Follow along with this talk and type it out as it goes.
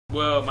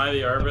Whoa, am I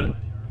the Arbiter?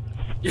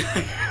 You're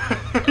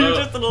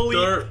just an elite.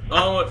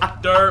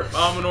 Derp,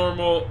 I'm a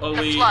normal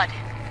elite. The flood.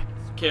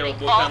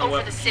 Caleb, what kind of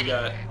weapons you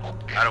got?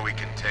 How do we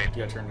contain? You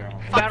gotta turn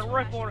down. Battle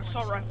rifle or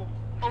assault rifle.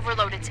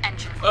 Overload its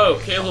engine. Oh,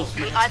 Caleb's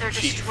We either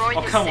cheap. destroy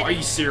Oh, the come city on, are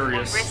you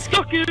serious? or risk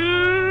Suck it!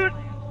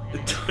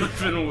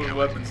 Donovan, what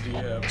weapons do you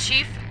have?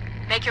 Chief,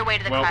 make your way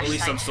to the Well, crash at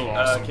least I'm site. still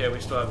awesome. Okay, we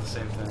still have the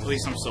same At thing.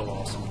 least I'm still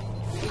awesome.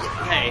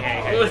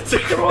 Hey. Let's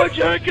take Leeroy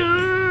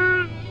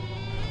Jenkins!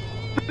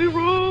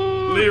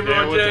 Leeroy!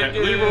 Leeroy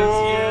Jenkins!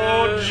 Leeroy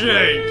Yeah.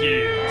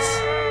 Jenkins!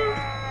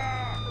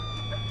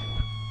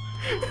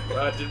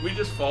 Did we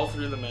just fall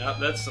through the map?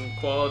 That's some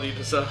quality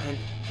design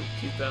from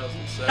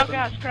 2007. Oh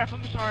guys, crap,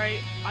 I'm sorry.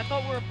 I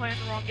thought we were playing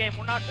the wrong game.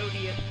 We're not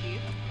ODST.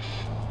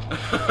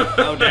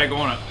 Oh,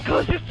 daggone it.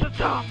 Cause it's the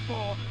time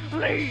for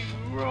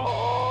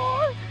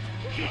Leeroy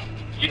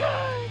Jenkins!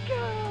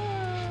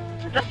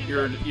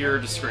 You're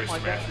a disgrace Oh to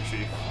my God. Master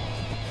Chief.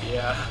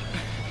 Yeah.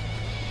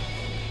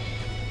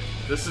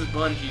 This is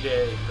Bungie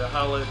Day, the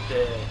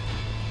holiday.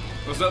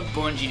 What's up,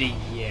 Bungie Day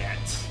yet?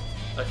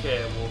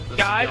 Okay, well, this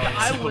Guys, is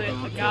I going to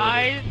live.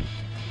 Guys,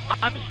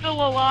 I'm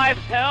still alive.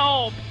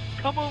 Help!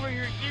 Come over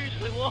here.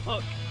 Seriously,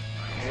 look.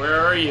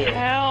 Where are you?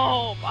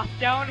 Help! I'm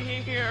down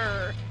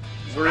here.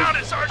 We're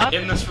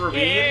in this ravine?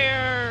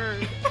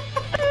 Scared.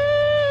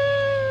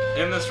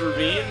 In this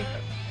ravine?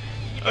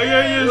 Oh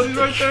yeah, he's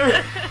right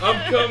there.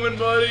 I'm coming,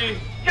 buddy.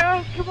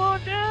 Guys, come on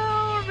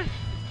down.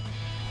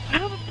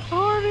 Have a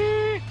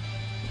party.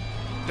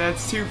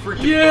 That's too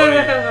freaking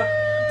Yeah! funny.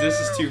 This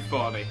is too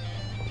funny.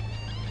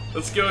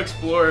 Let's go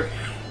explore.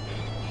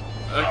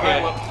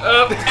 Okay.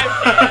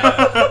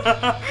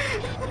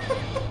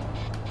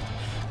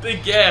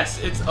 Big gas.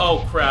 It's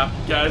oh crap,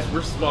 guys.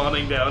 We're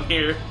spawning down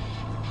here.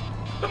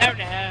 Oh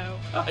no.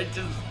 I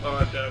just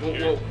spawned down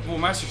here. Well,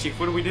 Master Chief,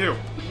 what do we do?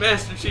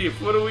 Master Chief,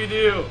 what do we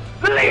do?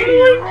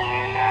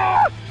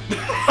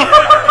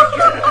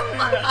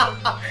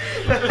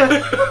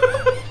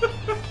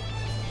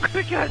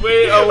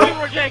 Wait,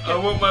 I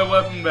want my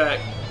weapon back.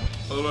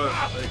 Hold on.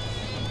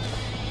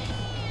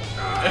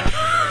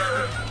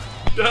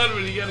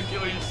 Donovan, you gotta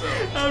kill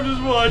yourself. I'm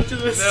just watching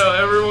this. No,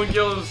 everyone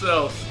kill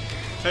themselves.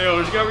 Hey,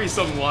 there's gotta be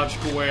some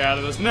logical way out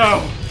of this.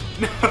 No!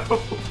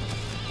 No!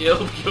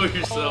 Kill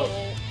yourself.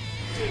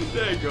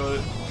 Daggone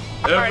it.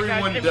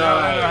 Everyone guys,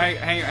 die.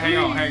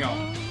 Hang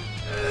on.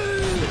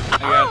 I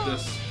got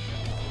this.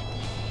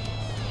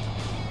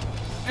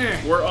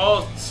 We're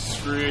all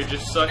screwed.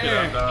 Just suck it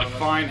up, Donovan.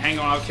 Fine, hang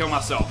on, I'll kill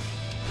myself.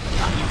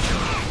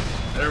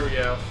 There we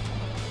go.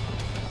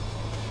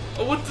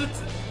 Oh, what's it?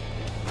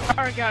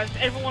 Alright guys,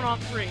 everyone on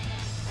 3.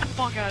 Come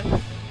on guys.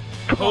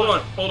 Hold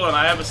on.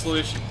 I have a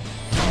solution.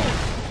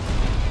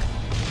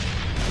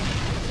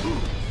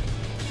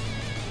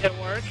 Did it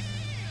work?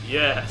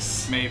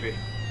 Yes. Maybe.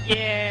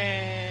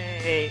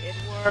 Yay! It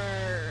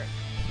worked.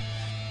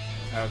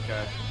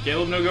 Okay.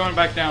 Caleb, no going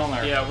back down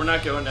there. Yeah, we're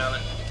not going down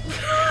it.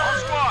 All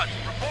squads,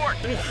 report.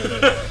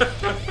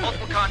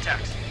 Multiple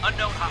contacts.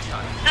 Unknown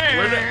hostile.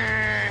 We're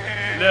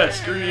not. No,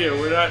 screw you.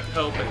 We're not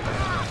helping.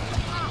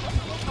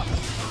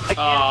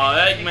 Aw,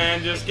 that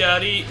man just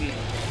got eaten.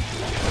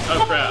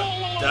 Oh crap.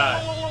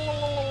 Die.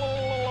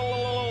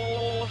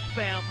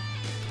 Spam.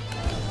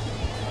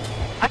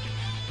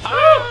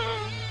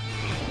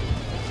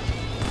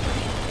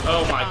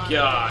 Oh my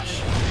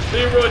gosh.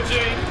 Leeroy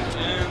Jenkins.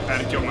 I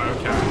had to kill my own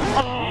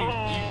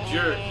cat. You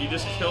jerk. You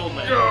just killed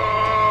me.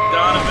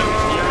 Donovan,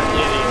 you're an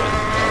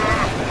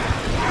idiot.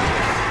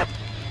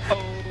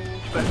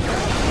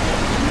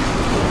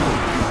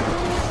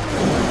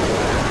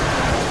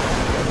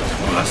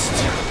 Must.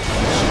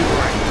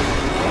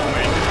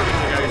 Wait,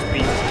 the guy's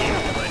being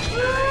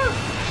legendary.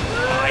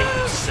 I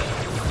suck.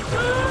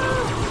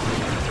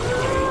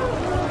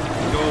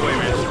 Go away,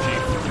 Master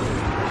Chief.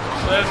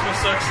 Plasma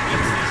sucks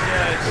against these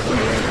guys.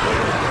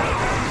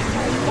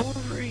 Oh,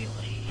 really?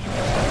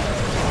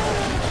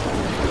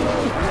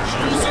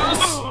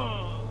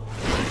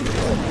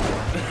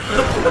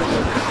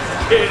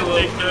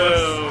 Caleb,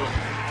 no.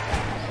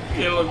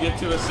 Caleb, get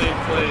to a safe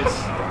place.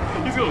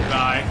 He's gonna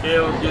die.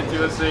 Caleb, get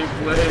to a safe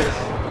place.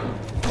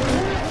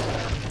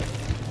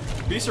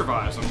 He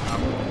survives somehow.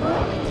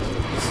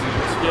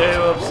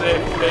 Caleb,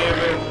 safe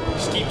haven.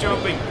 Just keep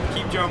jumping.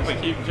 Keep jumping.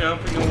 Keep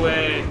jumping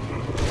away.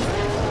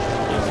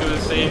 Get to a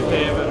safe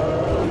haven.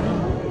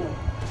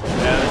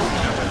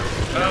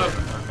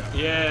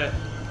 Yeah,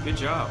 Good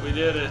job. we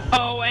did it.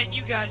 Oh, and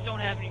you guys don't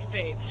have any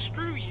faith.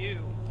 Screw you.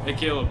 Hey,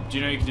 Caleb, do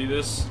you know you can do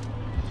this?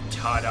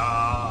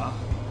 Ta-da!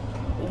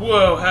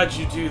 Whoa, how'd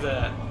you do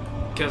that?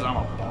 Because I'm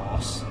a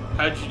boss.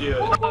 How'd you do it?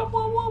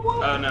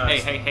 Oh no,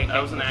 Hey.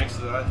 that was an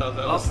accident. I thought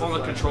that was Up on the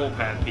flashlight. control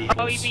pad, people.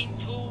 Oh, you mean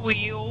dual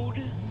wield?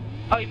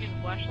 Oh, you mean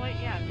flashlight?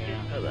 Yeah, I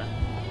didn't know that.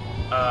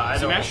 I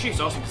So don't. Master Chief's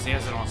awesome because he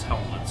has it on his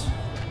helmet.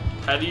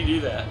 How do you do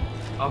that?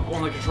 Up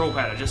on the control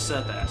pad, I just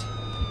said that.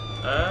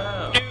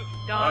 Oh.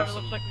 Donovan, Awesome.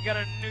 looks like we got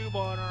a noob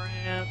on our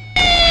hands.